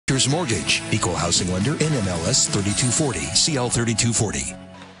Mortgage, equal housing lender, NMLS 3240, CL 3240.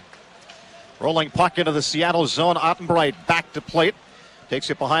 Rolling puck into the Seattle zone. Ottenbright back to plate. Takes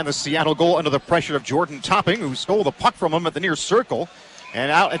it behind the Seattle goal under the pressure of Jordan Topping, who stole the puck from him at the near circle. And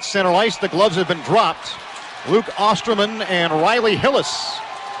out at center ice, the gloves have been dropped. Luke Osterman and Riley Hillis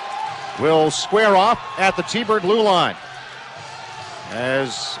will square off at the T-Bird blue line.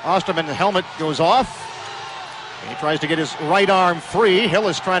 As Osterman's helmet goes off, he tries to get his right arm free.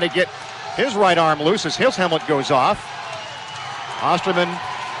 Hillis trying to get his right arm loose as his helmet goes off. Osterman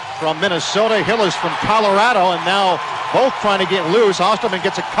from Minnesota, Hillis from Colorado, and now both trying to get loose. Osterman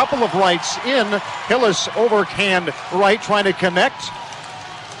gets a couple of rights in. Hillis overhand right trying to connect.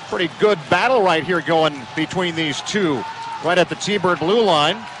 Pretty good battle right here going between these two right at the T-Bird blue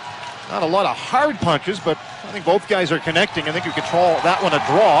line. Not a lot of hard punches, but I think both guys are connecting. I think you could call that one a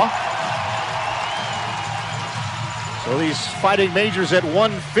draw. So these fighting majors at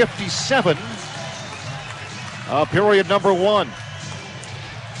 1:57 period number one.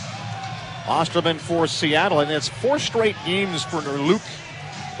 Osterman for Seattle, and it's 4 straight games for Luke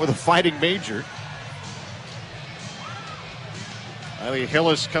with a fighting major. Riley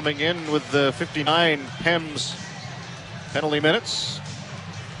Hillis coming in with the 59 PEMS penalty minutes.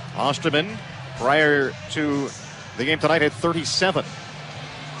 Osterman, prior to the game tonight, had 37.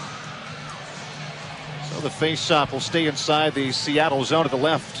 So the face-off will stay inside the Seattle zone to the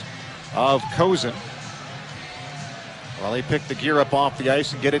left of Kozin. While they pick the gear up off the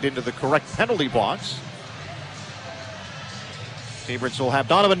ice and get it into the correct penalty box. T-Birds will have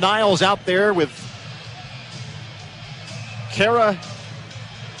Donovan Niles out there with Kara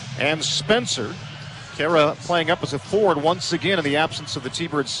and Spencer. Kara playing up as a forward once again in the absence of the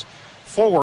T-Birds forward.